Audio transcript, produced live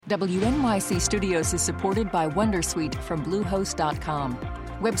WNYC Studios is supported by Wondersuite from Bluehost.com.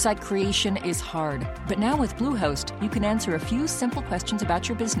 Website creation is hard, but now with Bluehost, you can answer a few simple questions about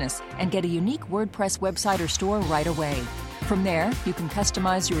your business and get a unique WordPress website or store right away. From there, you can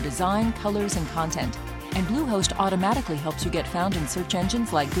customize your design, colors, and content. And Bluehost automatically helps you get found in search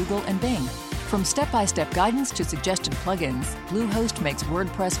engines like Google and Bing. From step-by-step guidance to suggested plugins, Bluehost makes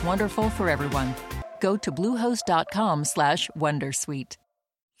WordPress wonderful for everyone. Go to bluehost.com/wondersuite.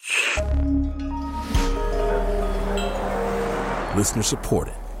 Listener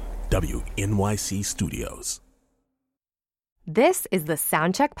supported. WNYC Studios. This is the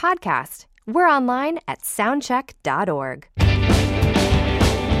Soundcheck Podcast. We're online at soundcheck.org.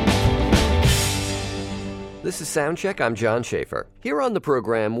 This is Soundcheck. I'm John Schaefer. Here on the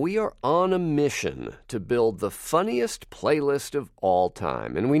program, we are on a mission to build the funniest playlist of all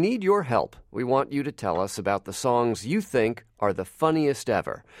time, and we need your help. We want you to tell us about the songs you think are the funniest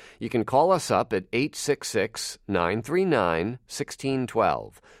ever. You can call us up at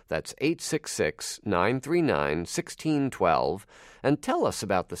 866-939-1612. That's 866-939-1612, and tell us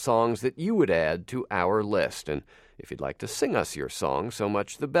about the songs that you would add to our list. And if you'd like to sing us your song, so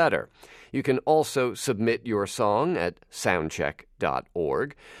much the better. You can also submit your song at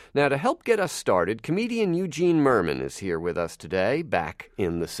soundcheck.org. Now, to help get us started, comedian Eugene Mirman is here with us today, back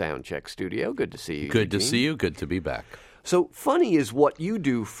in the Soundcheck studio. Good to see you, Good Eugene. to see you. Good to be back. So, funny is what you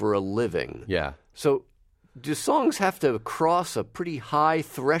do for a living. Yeah. So, do songs have to cross a pretty high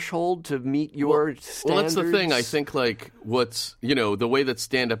threshold to meet your standards? Well, that's the thing. I think, the way that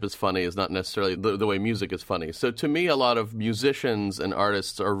stand-up is funny is not necessarily the way music is funny. So to me, a lot of musicians and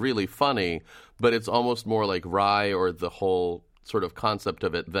artists are really funny, but it's almost more like wry or the whole sort of concept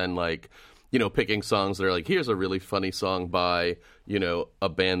of it than picking songs that are like, here's a really funny song by, a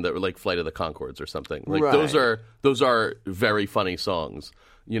band that like Flight of the Conchords or something. Like right. Those are very funny songs,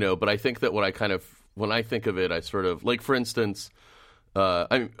 but I think that when I think of it, I sort of, like, for instance,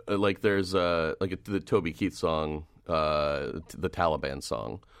 there's the Toby Keith song, the Taliban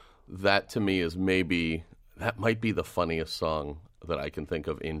song. That, to me, that might be the funniest song that I can think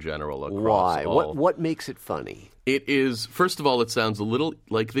of in general across Why? What makes it funny? It is, first of all, it sounds a little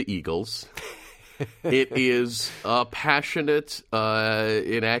like the Eagles. It is a passionate,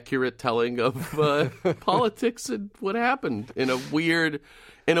 inaccurate telling of politics and what happened in a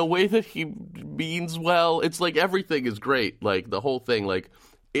way that he means well. It's like everything is great. Like the whole thing,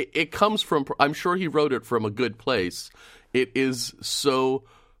 it comes from, I'm sure he wrote it from a good place. It is so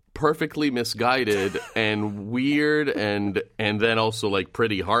perfectly misguided and weird and then also like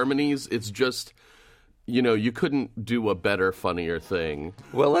pretty harmonies. It's just, you couldn't do a better, funnier thing.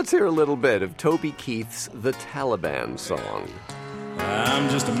 Well, let's hear a little bit of Toby Keith's The Taliban song. I'm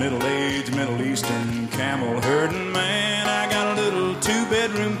just a middle-aged Middle Eastern camel-herding man. I got a little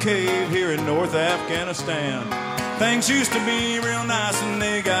two-bedroom cave here in North Afghanistan. Things used to be real nice and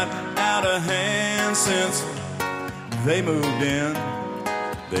they got out of hand since they moved in.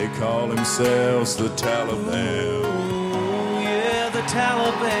 They call themselves the Taliban. Ooh, yeah, the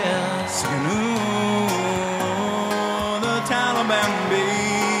Taliban. Singing, ooh, the Taliban,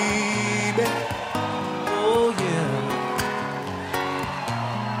 baby. Oh, yeah.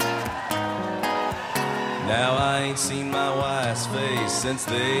 Now I ain't seen my wife's face since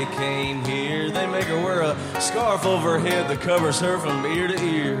they came here. They make her wear a scarf over her head that covers her from ear to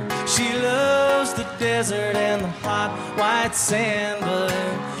ear. She loves the desert and the hot white sand, but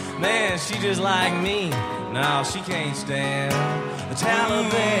man, she just like me. No, she can't stand the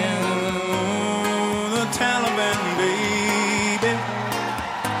Taliban. Ooh, the Taliban, baby.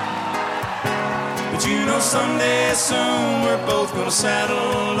 But someday soon we're both gonna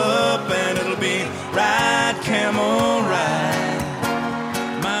saddle up and it'll be ride, camel ride.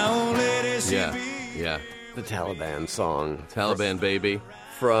 My old lady, Yeah. The Taliban song. Taliban, baby.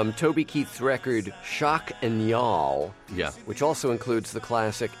 From Toby Keith's record, Shock and Y'all. Yeah. Which also includes the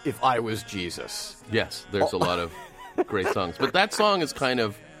classic, If I Was Jesus. Yes, there's a lot of great songs. But that song is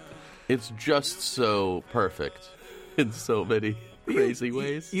it's just so perfect in so many crazy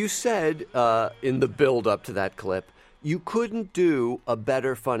ways. You said in the build-up to that clip, you couldn't do a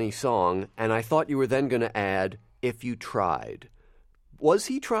better funny song, and I thought you were then going to add, if you tried. Was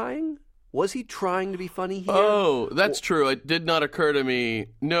he trying? Was he trying to be funny here? Oh, that's true. It did not occur to me.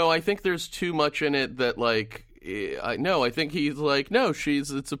 No, I think there's too much in it that, I think he's like, no,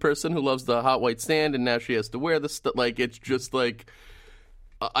 it's a person who loves the hot white sand, and now she has to wear the stuff. It's just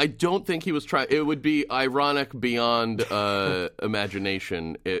I don't think he was trying. It would be ironic beyond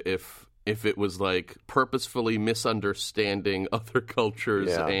imagination if it was purposefully misunderstanding other cultures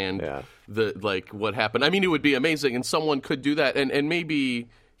the what happened. I mean, it would be amazing, and someone could do that, and maybe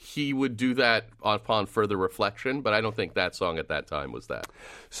he would do that upon further reflection, but I don't think that song at that time was that.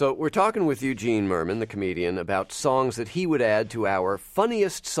 So we're talking with Eugene Mirman, the comedian, about songs that he would add to our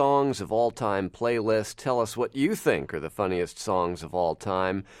funniest songs of all time playlist. Tell us what you think are the funniest songs of all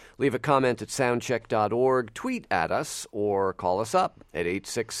time. Leave a comment at soundcheck.org, tweet at us, or call us up at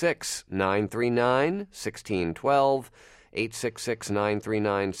 866-939-1612,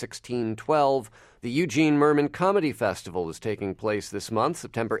 866-939-1612. The Eugene Mirman Comedy Festival is taking place this month,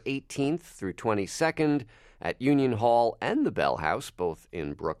 September 18th through 22nd, at Union Hall and the Bell House, both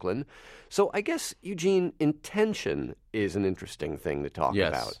in Brooklyn. So I guess, Eugene, intention is an interesting thing to talk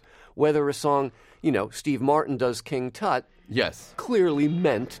about. Whether a song, Steve Martin does King Tut, clearly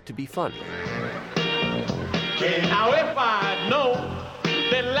meant to be funny. Now if I'd known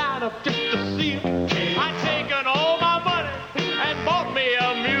they'd line up just to see him, I'd taken all my money and bought me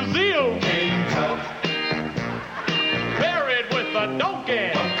a museum. Buried with a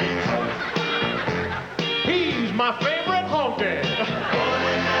donkey. He's my favorite honky. Born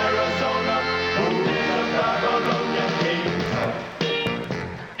in Arizona,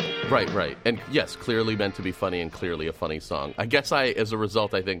 Right. And yes, clearly meant to be funny and clearly a funny song. I guess as a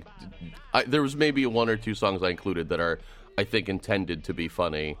result, I think there was maybe one or two songs I included that are, I think, intended to be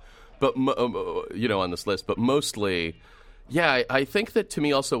funny, but on this list. But mostly, I think that to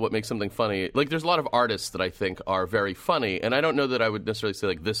me also what makes something funny, like there's a lot of artists that I think are very funny, and I don't know that I would necessarily say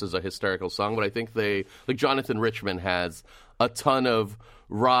like this is a hysterical song, but I think like Jonathan Richman has a ton of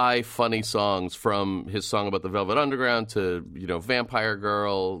wry, funny songs, from his song about the Velvet Underground to, Vampire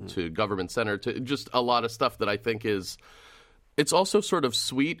Girl to Government Center to just a lot of stuff that I think it's also sort of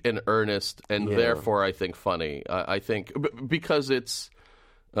sweet and earnest and therefore I think funny. I think because it's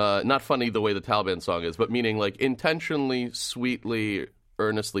not funny the way the Taliban song is, but meaning like intentionally, sweetly,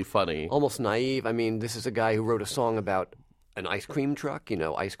 earnestly funny. Almost naive. I mean, this is a guy who wrote a song about an ice cream truck,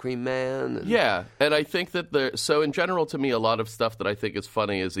 Ice Cream Man. And I think that so in general, to me, a lot of stuff that I think is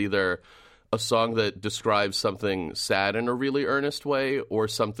funny is either a song that describes something sad in a really earnest way or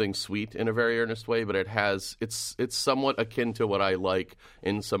something sweet in a very earnest way, but it's somewhat akin to what I like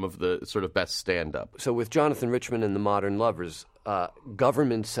in some of the sort of best stand-up. So with Jonathan Richman and the Modern Lovers,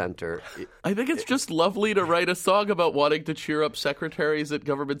 Government Center. I think it's just lovely to write a song about wanting to cheer up secretaries at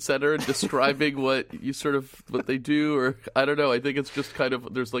Government Center and describing what they do, or I don't know. I think it's just kind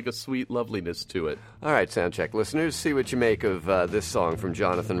of, there's like a sweet loveliness to it. All right, Soundcheck listeners, see what you make of this song from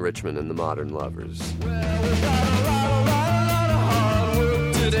Jonathan Richman and the Modern Lovers. Well, we've got a lot of hard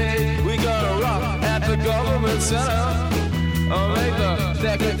work today. We gotta rock at the Government Center. Make the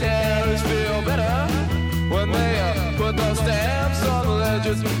secretaries feel better when they put those stamps on the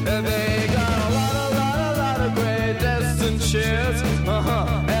ledgers. And they got a lot of great desks and chairs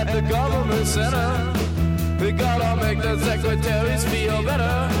at the Government Center. We gotta make the secretaries feel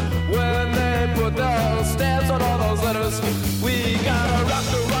better when they put those stamps on all those letters. We gotta rock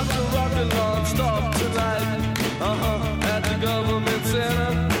the non-stop tonight at the Government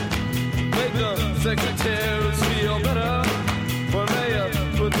Center. Make the secretaries feel better when they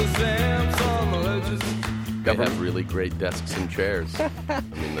put the stamps on the ledgers. They have really great desks and chairs. I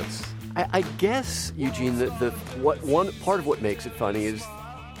mean, that's. I guess, Eugene, that one part of what makes it funny is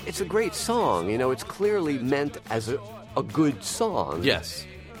it's a great song. It's clearly meant as a good song. Yes.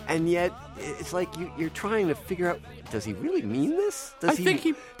 And yet, it's like you're trying to figure out, does he really mean this? I think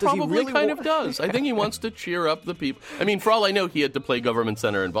he probably kind of does. I think he wants to cheer up the people. I mean, for all I know, he had to play Government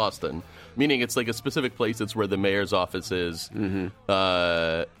Center in Boston, meaning it's like a specific place. It's where the mayor's office is. Mm-hmm.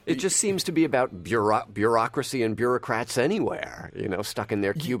 It just seems to be about bureaucracy and bureaucrats anywhere, stuck in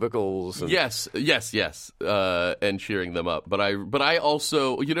their cubicles. And... Yes, and cheering them up. But I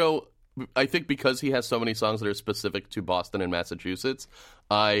also, I think because he has so many songs that are specific to Boston and Massachusetts,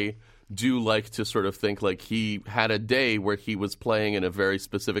 I do like to sort of think like he had a day where he was playing in a very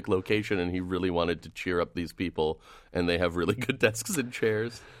specific location and he really wanted to cheer up these people, and they have really good desks and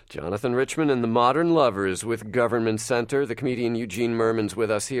chairs. Jonathan Richman and the Modern Lovers with Government Center. The comedian Eugene Mirman's with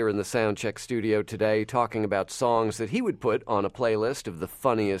us here in the Soundcheck studio today, talking about songs that he would put on a playlist of the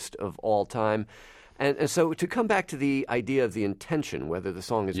funniest of all time. And so to come back to the idea of the intention, whether the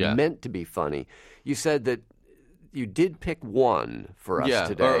song is meant to be funny, you said that you did pick one for us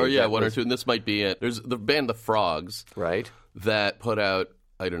today. One or two, and this might be it. There's the band The Frogs, right? That put out,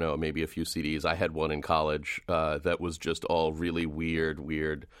 I don't know, maybe a few CDs. I had one in college that was just all really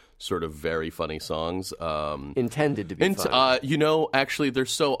weird, sort of very funny songs. Intended to be funny. Actually, they're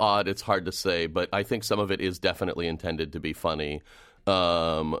so odd, it's hard to say, but I think some of it is definitely intended to be funny.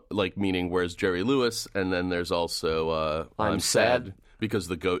 Like meaning, where's Jerry Lewis? And then there's also I'm Sad, because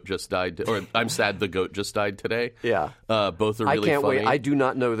the goat just died, or I'm sad the goat just died today. Yeah. Both are really I can't funny. wait. I do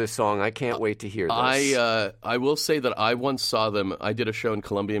not know this song. I can't wait to hear this. I will say that I once saw them. I did a show in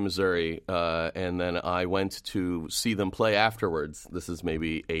Columbia, Missouri, and then I went to see them play afterwards. This is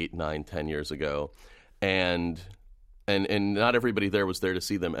maybe 8, 9, 10 years ago. And not everybody there was there to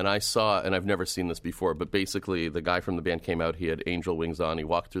see them. And I saw, and I've never seen this before, but basically the guy from the band came out. He had angel wings on. He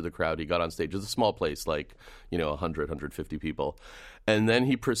walked through the crowd. He got on stage. It's a small place, like, 100, 150 people. And then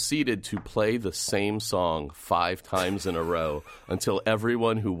he proceeded to play the same song 5 times in a row until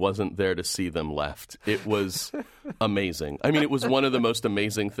everyone who wasn't there to see them left. It was amazing. I mean, it was one of the most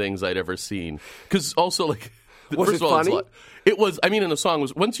amazing things I'd ever seen. Because also, like... Was First it of all, funny? It was. I mean, in the song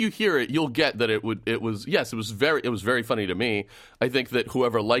was. Once you hear it, you'll get that it was. Yes, it was very funny to me. I think that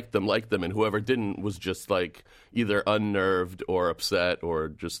whoever liked them, and whoever didn't was just like either unnerved or upset or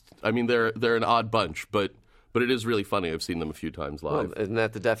just. I mean, they're an odd bunch, but it is really funny. I've seen them a few times live. Well, isn't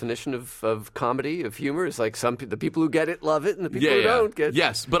that the definition of comedy, of humor? It's like the people who get it love it, and the people who don't get it.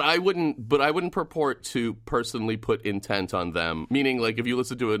 Yes, but I wouldn't purport to personally put intent on them. Meaning, like, if you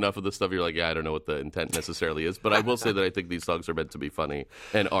listen to enough of the stuff, you're like, yeah, I don't know what the intent necessarily is. But I will say that I think these songs are meant to be funny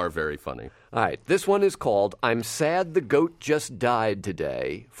and are very funny. All right, this one is called "I'm Sad the Goat Just Died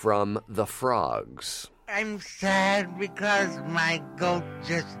Today" from The Frogs. I'm sad because my goat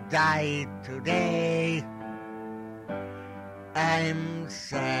just died today. I'm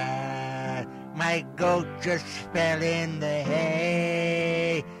sad, my goat just fell in the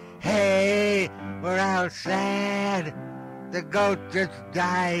hay. Hey, we're all sad, the goat just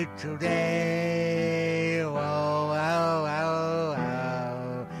died today. Whoa, whoa, whoa,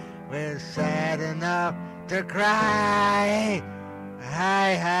 whoa. We're sad enough to cry.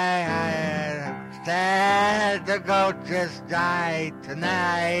 Hi, hi, hi. I'm sad, the goat just died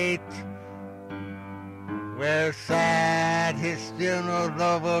tonight. We're sad, his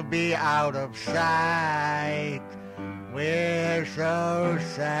funeral will be out of sight. We're so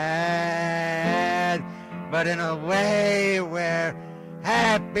sad, but in a way we're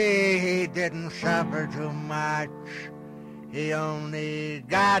happy he didn't suffer too much. He only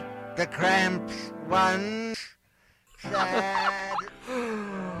got the cramps once. Sad.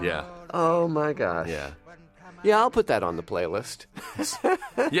 Yeah. Oh my gosh. Yeah. Yeah, I'll put that on the playlist.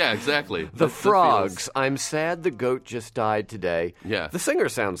 Yeah, exactly. The Frogs. I'm sad the goat just died today. Yeah. The singer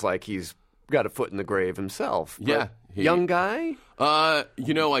sounds like he's got a foot in the grave himself. Yeah. Young guy? I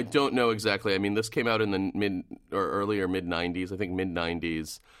don't know exactly. I mean, this came out in the earlier mid-90s, I think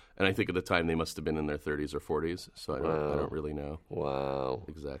mid-90s. And I think at the time they must have been in their 30s or 40s. So I don't really know. Wow.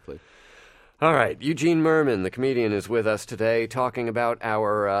 Exactly. All right. Eugene Mirman, the comedian, is with us today talking about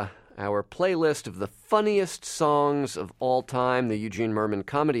our playlist of the funniest songs of all time. The Eugene Mirman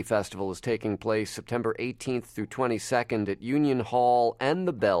Comedy Festival is taking place September 18th through 22nd at Union Hall and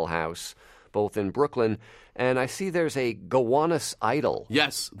the Bell House, both in Brooklyn. And I see there's a Gowanus Idol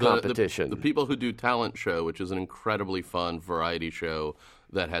competition. The people who do Talent Show, which is an incredibly fun variety show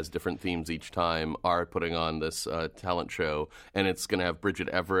that has different themes each time, are putting on this talent show. And it's going to have Bridget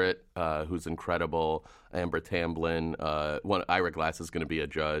Everett, who's incredible, Amber Tamblyn. Ira Glass is going to be a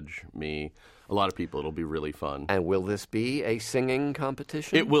judge, me. A lot of people. It'll be really fun. And will this be a singing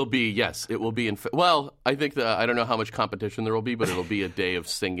competition? It will be, yes. It will be. I think I don't know how much competition there will be, but it'll be a day of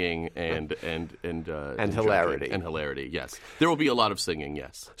singing and hilarity. And hilarity, yes. There will be a lot of singing,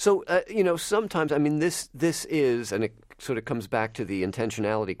 yes. So, sometimes, I mean, this is, and it sort of comes back to the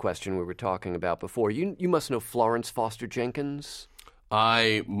intentionality question we were talking about before. You must know Florence Foster Jenkins?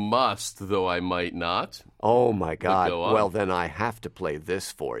 I must, though I might not. Oh, my God. Well, then I have to play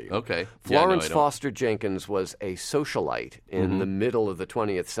this for you. Okay. Florence Foster Jenkins was a socialite in the middle of the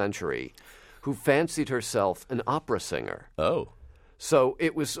 20th century who fancied herself an opera singer. Oh. So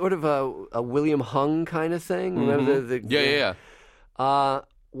it was sort of a William Hung kind of thing. Remember Yeah.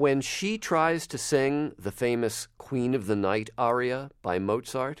 When she tries to sing the famous Queen of the Night aria by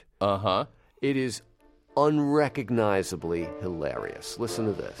Mozart, it is unrecognizably hilarious. Listen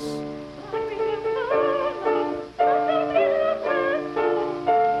to this.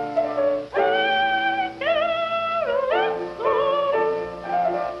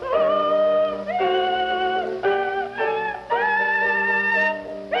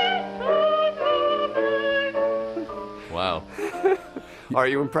 Wow. Are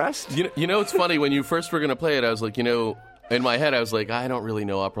you impressed? You know, it's funny. When you first were going to play it, I was like, in my head, I was like, I don't really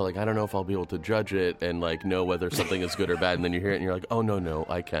know opera. Like, I don't know if I'll be able to judge it and, like, know whether something is good or bad. And then you hear it and you're like, oh, no,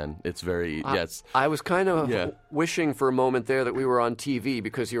 I can. It's very, yes. I was kind of wishing for a moment there that we were on TV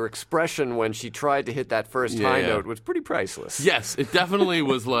because your expression when she tried to hit that first high note was pretty priceless. Yes, it definitely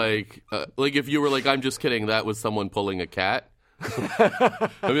was like if you were like, I'm just kidding, that was someone pulling a cat.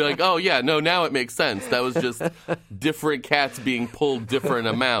 I'd be like, oh, yeah, no, now it makes sense. That was just different cats being pulled different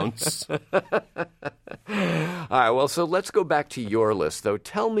amounts. All right, well, so let's go back to your list, though.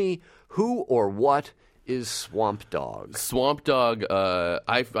 Tell me who or what is Swamp Dogg? Swamp Dogg,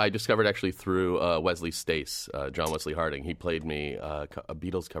 I discovered actually through Wesley Stace, John Wesley Harding. He played me a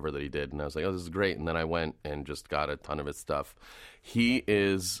Beatles cover that he did, and I was like, oh, this is great. And then I went and just got a ton of his stuff. He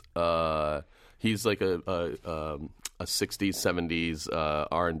is he's like a 60s, 70s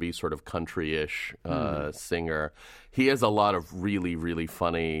R&B sort of country-ish singer. He has a lot of really, really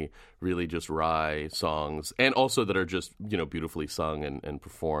funny, really just wry songs, and also that are just, beautifully sung and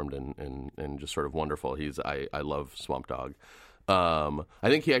performed and just sort of wonderful. I love Swamp Dogg. I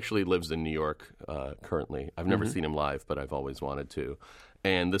think he actually lives in New York currently. I've never seen him live, but I've always wanted to.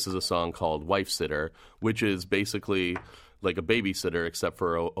 And this is a song called Wife Sitter, which is basically like a babysitter except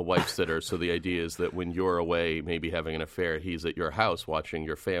for a wife sitter. So the idea is that when you're away, maybe having an affair, he's at your house watching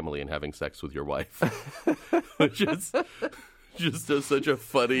your family and having sex with your wife. Which is just such a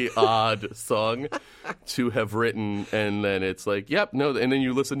funny, odd song to have written. And then it's like, yep, no. And then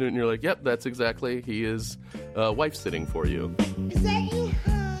you listen to it and you're like, yep, that's exactly, he is wife sitting for you. Is that you,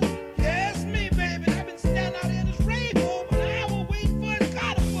 hon? Yes, me, baby. I've been standing out in this rain for an hour waiting for his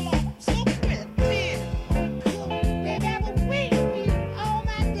car to pull off. I'm so wet, man. Baby, I've been waiting for you all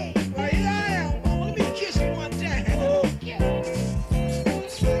my day. Well, here I am. Oh, let me kiss you one time. Oh, yeah.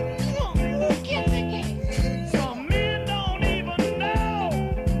 Come on, kiss me again. Some men don't even know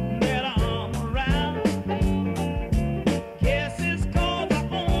that I'm around. Guess it's 'cause I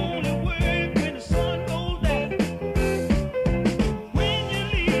only work when the sun goes down. When you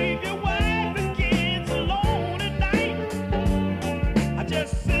leave your wife and kids alone at night, I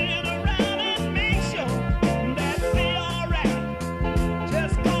just sit around and make sure that they're alright.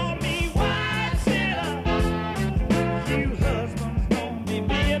 Just call me wife sitter. You husbands don't be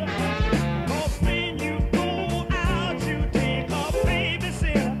bitter. 'Cause when you go out, you take a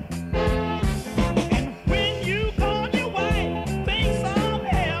babysitter. And when you call your wife, things I'm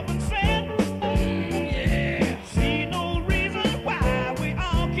heaven sent. Yeah, see no reason why we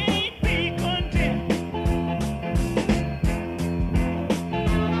all can't be content.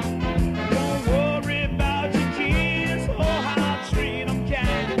 Don't worry about your kids or how to treat them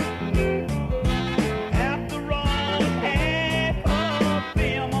kind. After all, half of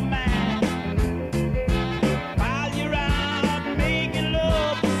them are mine. While you're out making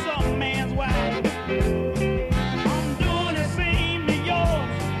love to some man's wife, I'm doing the same to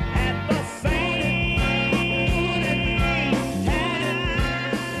yours at the same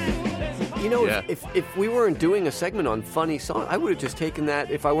time. You know, Yeah. if we weren't doing a segment on funny songs, I would have just taken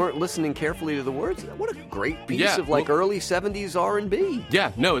that, if I weren't listening carefully to the words. What a great piece Yeah, of, like, well- early 70s R&B.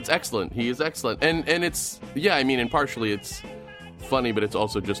 Yeah, no, it's excellent. He is excellent. And it's, yeah, I mean, and partially it's funny, but it's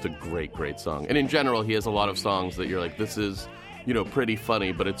also just a great, great song. And in general, he has a lot of songs that you're like, this is, pretty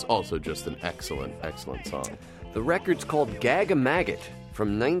funny, but it's also just an excellent, excellent song. The record's called Gag-a-Maggot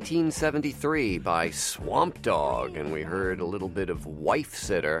from 1973 by Swamp Dogg, and we heard a little bit of Wife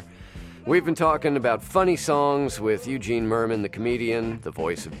Sitter. We've been talking about funny songs with Eugene Mirman, the comedian, the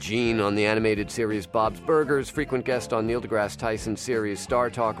voice of Gene on the animated series Bob's Burgers, frequent guest on Neil deGrasse Tyson series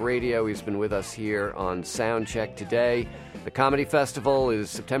Star Talk Radio. He's been with us here on Soundcheck today. The Comedy Festival is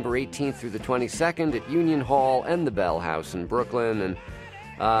September 18th through the 22nd at Union Hall and the Bell House in Brooklyn. And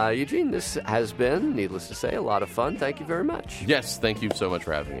Eugene, this has been, needless to say, a lot of fun. Thank you very much. Yes, thank you so much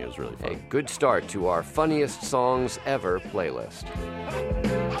for having me. It was really fun. A good start to our funniest songs ever playlist.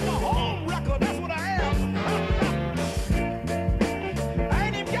 I'm a home wrecker, that's what I am. I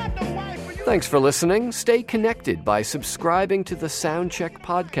ain't even got no wife for you. Thanks for listening. Stay connected by subscribing to the Soundcheck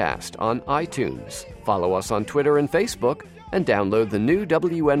podcast on iTunes. Follow us on Twitter and Facebook, and download the new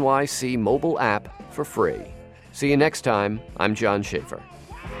WNYC mobile app for free. See you next time. I'm John Schaefer.